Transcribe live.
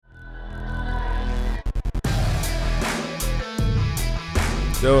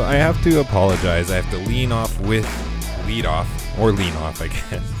So I have to apologize. I have to lead off, I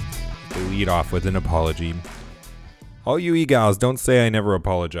guess. To lead off with an apology. All you e-gals, don't say I never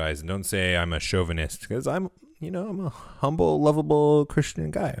apologize, and don't say I'm a chauvinist, because I'm a humble, lovable Christian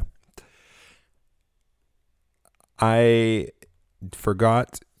guy. I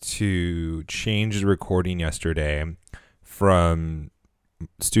forgot to change the recording yesterday from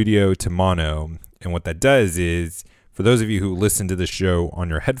studio to mono, and what that does is, for those of you who listen to the show on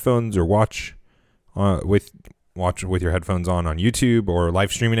your headphones or watch with your headphones on YouTube or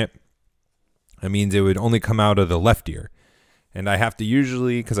live streaming it, that means it would only come out of the left ear. And I have to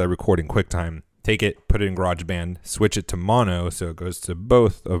usually, because I record in QuickTime, take it, put it in GarageBand, switch it to mono so it goes to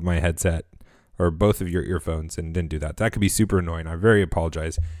both of my headset or both of your earphones, and didn't do that. That could be super annoying. I very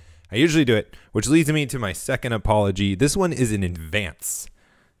apologize. I usually do it, which leads me to my second apology. This one is in advance.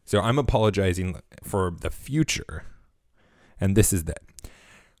 So I'm apologizing for the future. And this is that.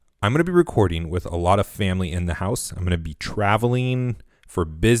 I'm going to be recording with a lot of family in the house. I'm going to be traveling for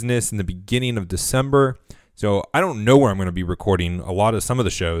business in the beginning of December. So I don't know where I'm going to be recording some of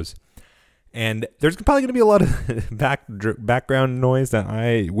the shows. And there's probably going to be a lot of background noise that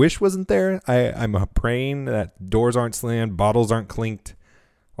I wish wasn't there. I'm praying that doors aren't slammed, bottles aren't clinked,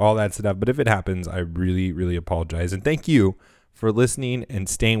 all that stuff. But if it happens, I really, really apologize. And thank you for listening and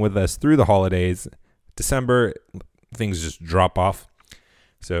staying with us through the holidays. December, things just drop off.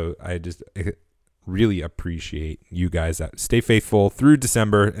 So I just really appreciate you guys that stay faithful through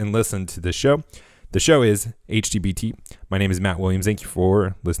December and listen to the show. The show is HTBT. My name is Matt Williams. Thank you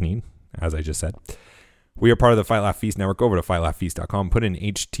for listening, as I just said. We are part of the Fight Laugh Feast Network. Over to fightlaughfeast.com. Put in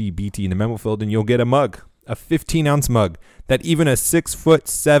HTBT in the memo field and you'll get a mug, a 15-ounce mug that even a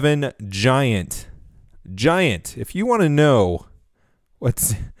 6'7" giant, if you want to know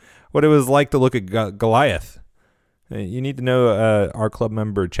what it was like to look at Goliath, you need to know our club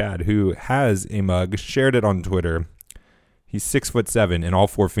member Chad, who has a mug, shared it on Twitter. He's 6'7" and all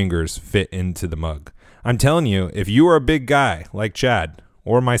four fingers fit into the mug. I'm telling you, if you are a big guy like Chad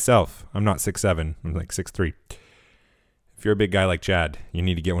or myself, I'm not 6'7", I'm like 6'3". If you're a big guy like Chad, you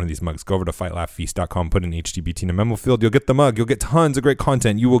need to get one of these mugs. Go over to fightlaughfeast.com, put in HTBT in the memo field. You'll get the mug. You'll get tons of great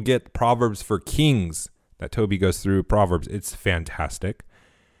content. You will get Proverbs for Kings that Toby goes through. Proverbs, it's fantastic.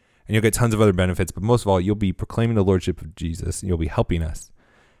 And you'll get tons of other benefits, but most of all, you'll be proclaiming the lordship of Jesus, and you'll be helping us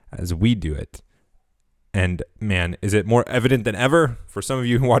as we do it. And man, is it more evident than ever for some of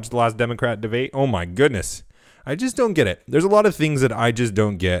you who watched the last Democrat debate? Oh my goodness. I just don't get it. There's a lot of things that I just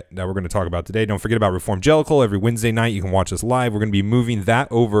don't get that we're going to talk about today. Don't forget about Reformgelical. Every Wednesday night, you can watch us live. We're going to be moving that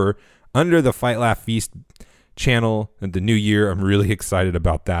over under the Fight Laugh Feast channel in the new year. I'm really excited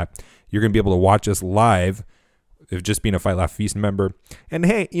about that. You're going to be able to watch us live if just being a Fight Laugh Feast member. And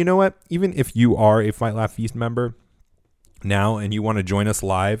hey, you know what? Even if you are a Fight Laugh Feast member now and you want to join us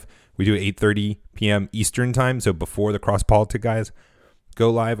live, we do 8:30 p.m. Eastern time. So before the Cross Politic guys go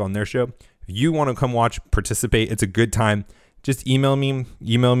live on their show. If you want to come watch, participate, it's a good time. Just email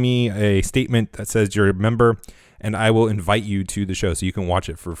me a statement that says you're a member, and I will invite you to the show so you can watch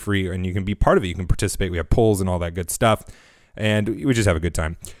it for free and you can be part of it. You can participate. We have polls and all that good stuff, and we just have a good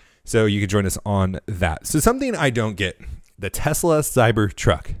time. So you can join us on that. So something I don't get, the Tesla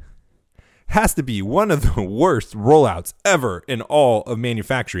Cybertruck has to be one of the worst rollouts ever in all of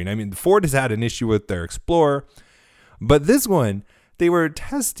manufacturing. I mean, Ford has had an issue with their Explorer, but this one, they were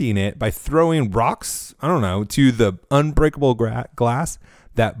testing it by throwing rocks, to the unbreakable glass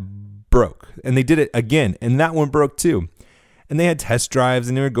that broke. And they did it again, and that one broke too. And they had test drives,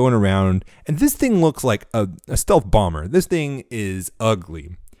 and they were going around. And this thing looks like a stealth bomber. This thing is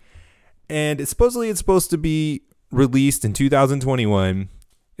ugly. And it's supposed to be released in 2021.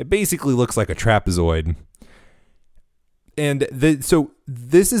 It basically looks like a trapezoid. And so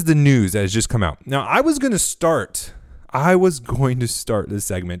this is the news that has just come out. Now, I was going to start this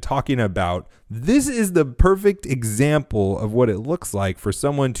segment talking about this is the perfect example of what it looks like for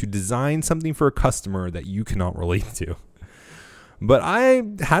someone to design something for a customer that you cannot relate to. But I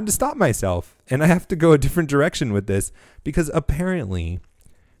had to stop myself, and I have to go a different direction with this because apparently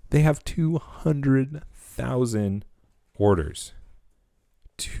they have 200,000 orders.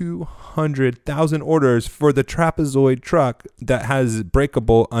 200,000 orders for the trapezoid truck that has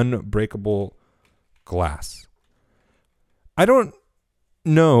breakable, unbreakable glass. I don't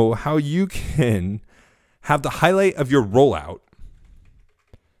know how you can have the highlight of your rollout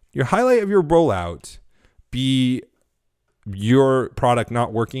be your product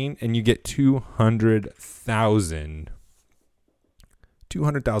not working, and you get 200,000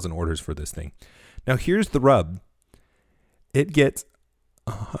 orders for this thing. Now, here's the rub. You get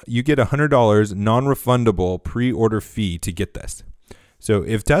 $100 non-refundable pre-order fee to get this. So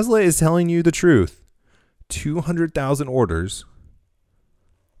if Tesla is telling you the truth, 200,000 orders,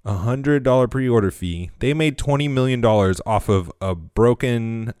 $100 pre-order fee, they made $20 million off of a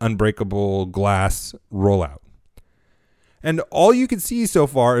broken, unbreakable glass rollout. And all you can see so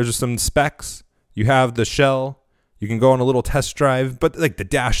far is just some specs. You have the shell. You can go on a little test drive, but like the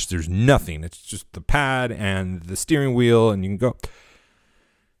dash, there's nothing. It's just the pad and the steering wheel, and you can go.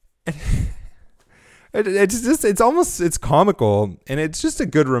 It's comical, and it's just a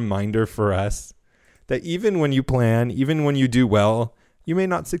good reminder for us that even when you plan, even when you do well, you may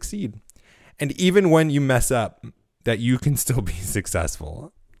not succeed. And even when you mess up, that you can still be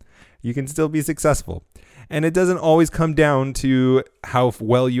successful. You can still be successful. And it doesn't always come down to how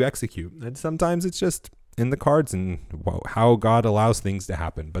well you execute. And sometimes it's just in the cards and how God allows things to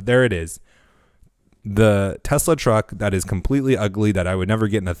happen. But there it is. The Tesla truck that is completely ugly, that I would never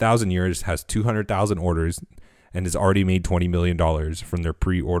get in 1,000 years, has 200,000 orders and has already made $20 million from their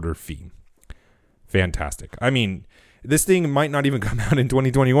pre-order fee. Fantastic. I mean, this thing might not even come out in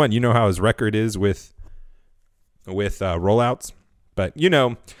 2021. You know how his record is with rollouts. But you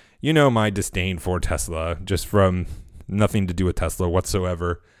know my disdain for Tesla, just from nothing to do with Tesla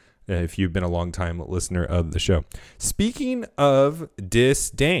whatsoever, if you've been a long time listener of the show. Speaking of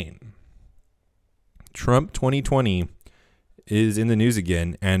disdain, Trump 2020 is in the news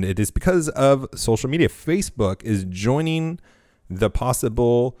again, and it is because of social media. Facebook is joining the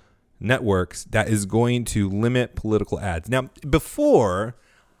possible networks that is going to limit political ads. Now, before,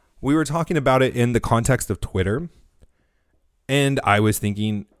 we were talking about it in the context of Twitter, and I was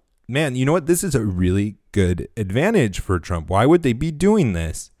thinking, man, you know what? This is a really good advantage for Trump. Why would they be doing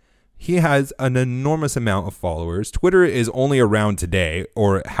this? He has an enormous amount of followers. Twitter is only around today,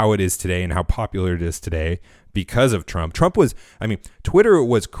 or how it is today and how popular it is today, because of Trump. Twitter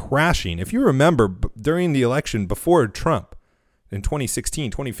was crashing. If you remember, during the election before Trump, in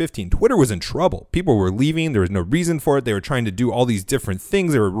 2016, 2015, Twitter was in trouble. People were leaving. There was no reason for it. They were trying to do all these different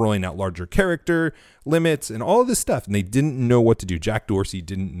things. They were rolling out larger character limits and all of this stuff, and they didn't know what to do. Jack Dorsey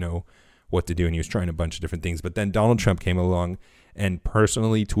didn't know what to do, and he was trying a bunch of different things. But then Donald Trump came along and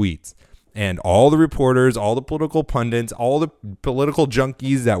personally tweets. And all the reporters, all the political pundits, all the political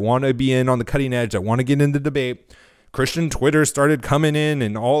junkies that want to be in on the cutting edge, that want to get into debate, Christian Twitter started coming in,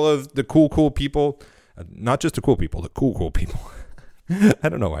 and all of the cool people, not just the cool people, the cool people. I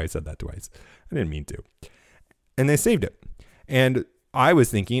don't know why I said that twice. I didn't mean to. And they saved it. And I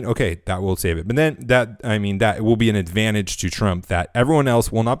was thinking, okay, that will save it. But then that will be an advantage to Trump, that everyone else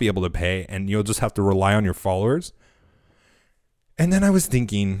will not be able to pay, and you'll just have to rely on your followers. And then I was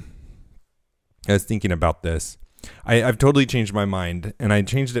thinking about this. I've totally changed my mind, and I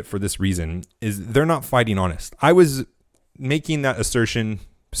changed it for this reason, is they're not fighting honest. I was making that assertion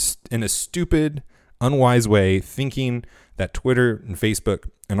in a stupid, unwise way, thinking that Twitter and Facebook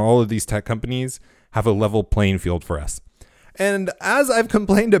and all of these tech companies have a level playing field for us. And as I've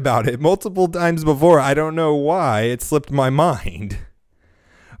complained about it multiple times before, I don't know why it slipped my mind,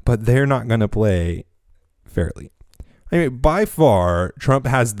 but they're not going to play fairly. By far, Trump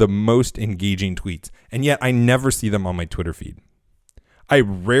has the most engaging tweets, and yet I never see them on my Twitter feed. I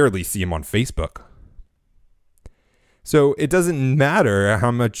rarely see them on Facebook. So it doesn't matter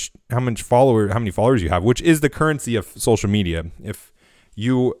how many followers you have, which is the currency of social media. If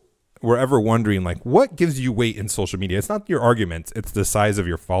you were ever wondering, like, what gives you weight in social media? It's not your arguments, it's the size of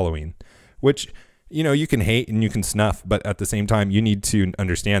your following, which, you can hate and you can snuff, but at the same time, you need to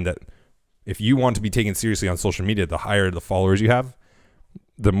understand that if you want to be taken seriously on social media, the higher the followers you have,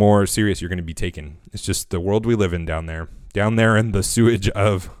 the more serious you're going to be taken. It's just the world we live in down there in the sewage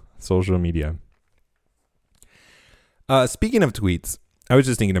of social media. Speaking of tweets, I was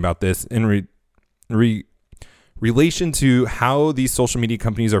just thinking about this in relation to how these social media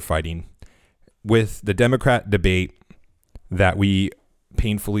companies are fighting with the Democrat debate that we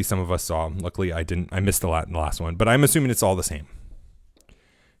painfully, some of us saw. Luckily, I missed a lot in the last one, but I'm assuming it's all the same.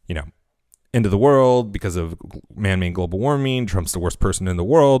 End of the world because of man-made global warming. Trump's the worst person in the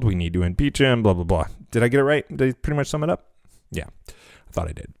world. We need to impeach him, blah, blah, blah. Did I get it right? Did I pretty much sum it up? Yeah, I thought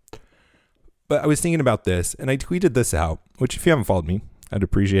I did. But I was thinking about this, and I tweeted this out, which if you haven't followed me, I'd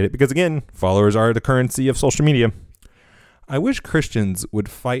appreciate it. Because again, followers are the currency of social media. I wish Christians would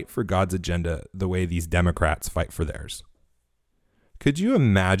fight for God's agenda the way these Democrats fight for theirs. Could you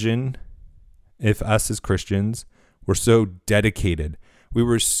imagine if us as Christians were so dedicated, we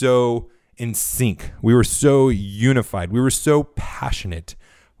were so in sync, we were so unified, we were so passionate,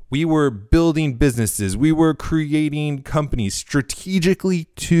 we were building businesses, we were creating companies strategically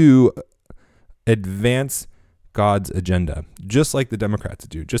to advance God's agenda, just like the Democrats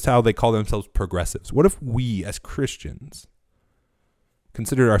do, just how they call themselves progressives. What if we as Christians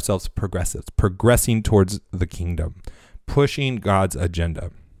considered ourselves progressives, progressing towards the kingdom, pushing God's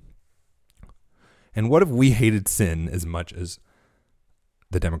agenda. And what if we hated sin as much as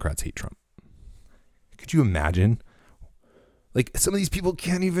the Democrats hate Trump? Could you imagine? Like, some of these people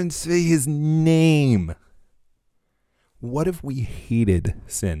can't even say his name. What if we hated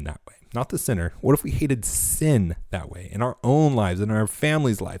sin that way? Not the sinner. What if we hated sin that way in our own lives, in our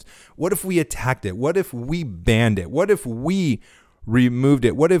families' lives? What if we attacked it? What if we banned it? What if we removed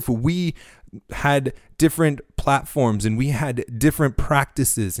it? What if we had different platforms and we had different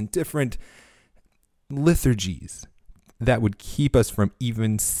practices and different liturgies that would keep us from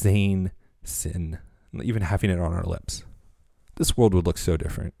even saying sin, even having it on our lips? This world would look so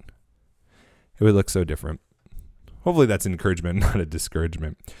different. It would look so different. Hopefully that's encouragement, not a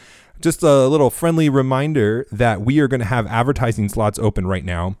discouragement. Just a little friendly reminder that we are going to have advertising slots open right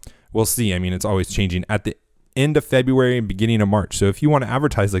now. We'll see. I mean, it's always changing at the end of February and beginning of March. So if you want to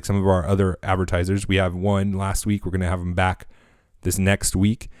advertise like some of our other advertisers, we have one last week. We're going to have them back this next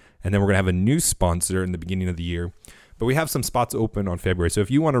week. And then we're going to have a new sponsor in the beginning of the year. But we have some spots open on February. So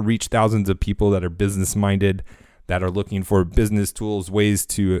if you want to reach thousands of people that are business minded, that are looking for business tools, ways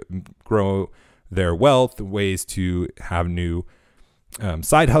to grow their wealth, ways to have new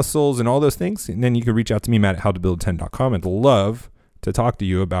side hustles and all those things, and then you can reach out to me, Matt at howtobuild10.com. I'd love to talk to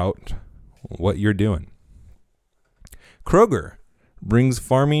you about what you're doing. Kroger brings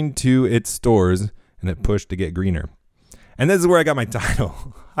farming to its stores and it pushed to get greener. And this is where I got my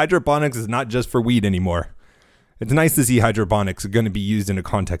title. Hydroponics is not just for weed anymore. It's nice to see hydroponics going to be used in a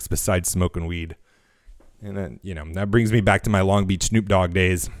context besides smoking weed. And then, that brings me back to my Long Beach Snoop Dogg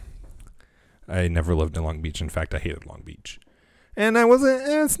days. I never lived in Long Beach. In fact, I hated Long Beach. And I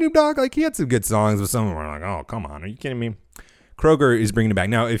wasn't, Snoop Dogg, like, he had some good songs, but some were like, oh, come on, are you kidding me? Kroger is bringing it back.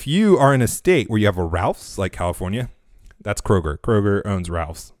 Now, if you are in a state where you have a Ralph's, like California, that's Kroger. Kroger owns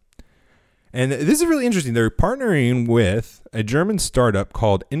Ralph's. And this is really interesting. They're partnering with a German startup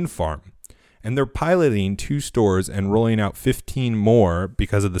called Infarm. And they're piloting 2 stores and rolling out 15 more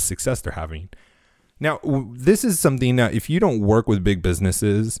because of the success they're having. Now, this is something that if you don't work with big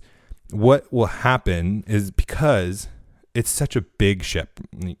businesses, what will happen is, because it's such a big ship,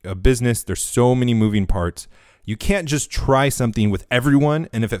 a business, there's so many moving parts. You can't just try something with everyone,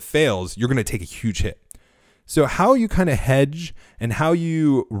 and if it fails, you're going to take a huge hit. So how you kind of hedge and how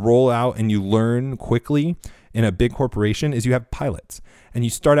you roll out and you learn quickly in a big corporation is you have pilots. And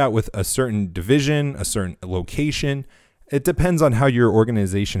you start out with a certain division, a certain location. It depends on how your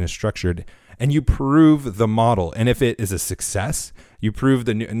organization is structured. And you prove the model. And if it is a success, you prove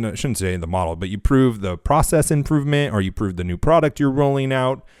I shouldn't say the model, but you prove the process improvement, or you prove the new product you're rolling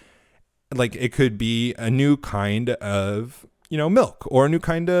out. Like, it could be a new kind of, milk, or a new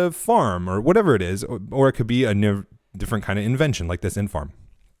kind of farm, or whatever it is. Or it could be a different kind of invention like this Infarm.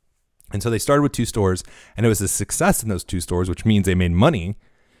 And so they started with 2 stores, and it was a success in those 2 stores, which means they made money.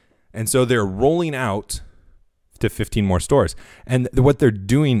 And so they're rolling out to 15 more stores. And what they're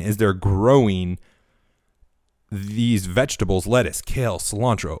doing is they're growing these vegetables, lettuce, kale,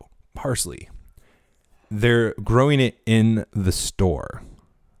 cilantro, parsley. They're growing it in the store.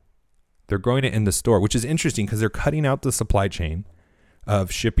 They're growing it in the store, which is interesting because they're cutting out the supply chain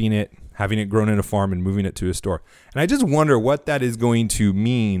of shipping it, having it grown in a farm, and moving it to a store. And I just wonder what that is going to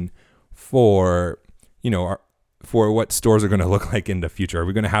mean for, for what stores are going to look like in the future. Are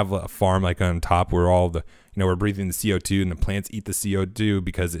we going to have a farm like on top where all the, we're breathing the CO2 and the plants eat the CO2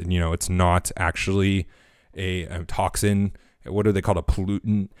 because, it's not actually a toxin. What are they called? A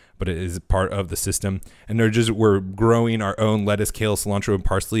pollutant, but it is part of the system. And we're growing our own lettuce, kale, cilantro, and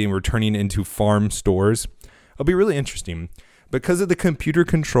parsley, and we're turning into farm stores. It'll be really interesting because of the computer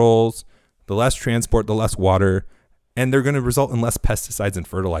controls, the less transport, the less water, and they're going to result in less pesticides and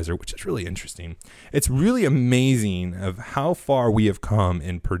fertilizer, which is really interesting. It's really amazing of how far we have come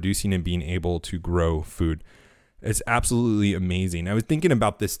in producing and being able to grow food. It's absolutely amazing. I was thinking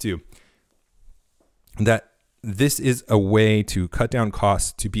about this too, that this is a way to cut down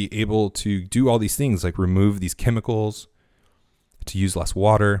costs, to be able to do all these things like remove these chemicals, to use less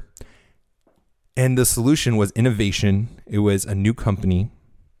water. And the solution was innovation. It was a new company.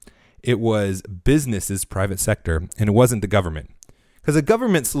 It was businesses, private sector, and it wasn't the government. Because a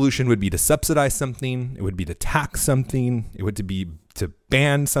government solution would be to subsidize something. It would be to tax something. It would be to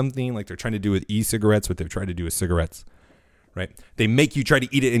ban something, like they're trying to do with e-cigarettes, what they've tried to do with cigarettes, right? They make you try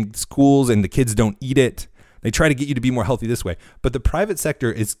to eat it in schools and the kids don't eat it. They try to get you to be more healthy this way. But the private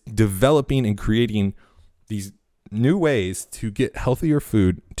sector is developing and creating these new ways to get healthier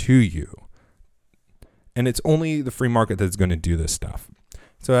food to you. And it's only the free market that's going to do this stuff.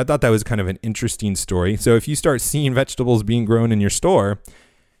 So I thought that was kind of an interesting story. So if you start seeing vegetables being grown in your store,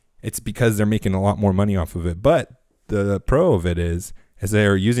 it's because they're making a lot more money off of it. But the pro of it is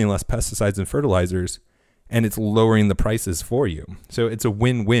they're using less pesticides and fertilizers, and it's lowering the prices for you. So it's a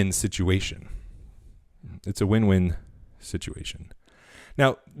win-win situation. It's a win-win situation.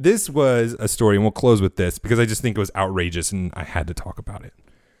 Now, this was a story, and we'll close with this because I just think it was outrageous and I had to talk about it.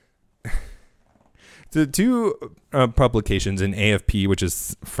 The two publications in AFP, which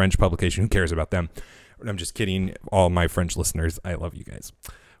is French publication, who cares about them? I'm just kidding. All my French listeners, I love you guys.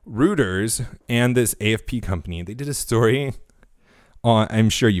 Reuters and this AFP company, they did a story on, I'm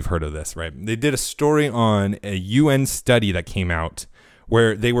sure you've heard of this, right? They did a story on a UN study that came out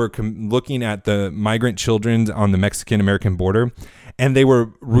where they were looking at the migrant children on the Mexican-American border, and they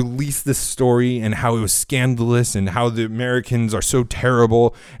were released this story and how it was scandalous and how the Americans are so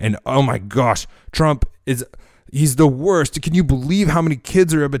terrible. And oh my gosh, Trump he's the worst. Can you believe how many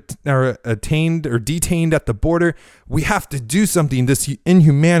kids are detained at the border? We have to do something. This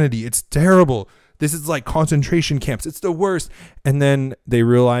inhumanity, it's terrible. This is like concentration camps. It's the worst. And then they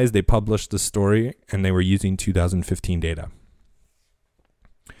realized they published the story and they were using 2015 data.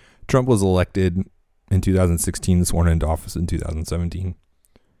 Trump was elected in 2016, sworn into office in 2017.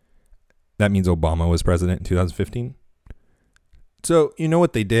 That means Obama was president in 2015. So you know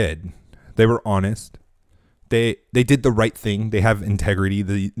what they did? They were honest. They did the right thing. They have integrity.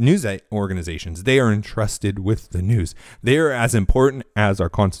 The news organizations, they are entrusted with the news. They are as important as our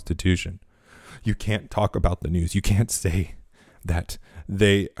Constitution. You can't talk about the news. You can't say that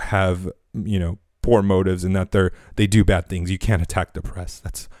they have, poor motives and that they do bad things. You can't attack the press.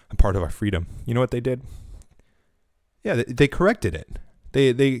 That's a part of our freedom. You know what they did? Yeah, they corrected it.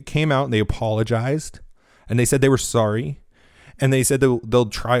 They came out and they apologized and they said they were sorry. And they said they'll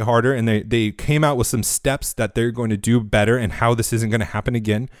try harder, and they came out with some steps that they're going to do better and how this isn't going to happen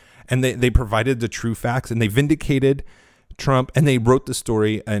again. And they provided the true facts, and they vindicated Trump, and they wrote the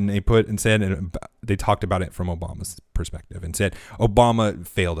story, and they talked about it from Obama's perspective and said, Obama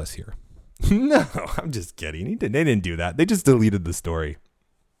failed us here. No, I'm just kidding. They didn't do that. They just deleted the story.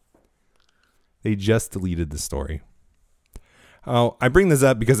 Oh, I bring this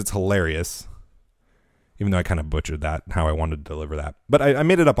up because it's hilarious. Even though I kind of butchered that, how I wanted to deliver that. But I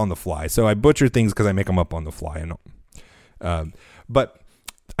made it up on the fly. So I butcher things because I make them up on the fly. But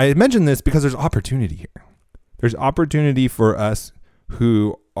I mentioned this because there's opportunity here. There's opportunity for us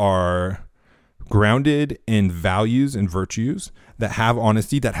who are grounded in values and virtues, that have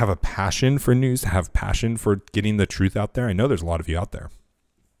honesty, that have a passion for news, have passion for getting the truth out there. I know there's a lot of you out there.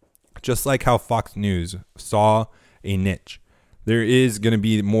 Just like how Fox News saw a niche. There is going to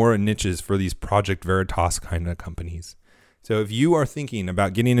be more niches for these Project Veritas kind of companies. So if you are thinking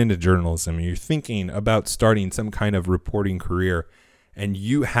about getting into journalism, you're thinking about starting some kind of reporting career, and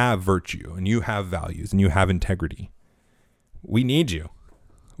you have virtue and you have values and you have integrity, we need you.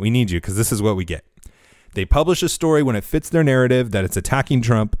 We need you because this is what we get. They publish a story when it fits their narrative that it's attacking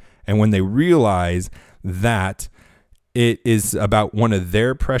Trump, and when they realize that it is about one of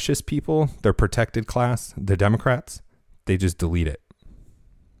their precious people, their protected class, the Democrats, they just delete it.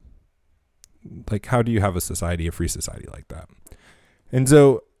 Like, how do you have a free society like that? And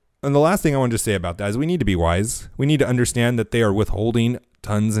so, and the last thing I want to say about that is we need to be wise. We need to understand that they are withholding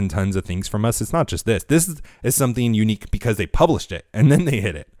tons and tons of things from us. It's not just this. This is something unique because they published it and then they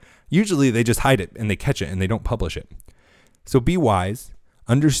hid it. Usually they just hide it and they catch it and they don't publish it. So be wise.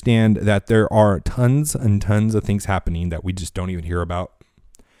 Understand that there are tons and tons of things happening that we just don't even hear about.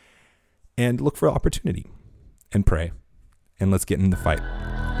 And look for opportunity and pray. And let's get in the fight.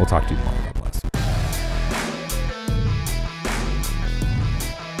 We'll talk to you tomorrow.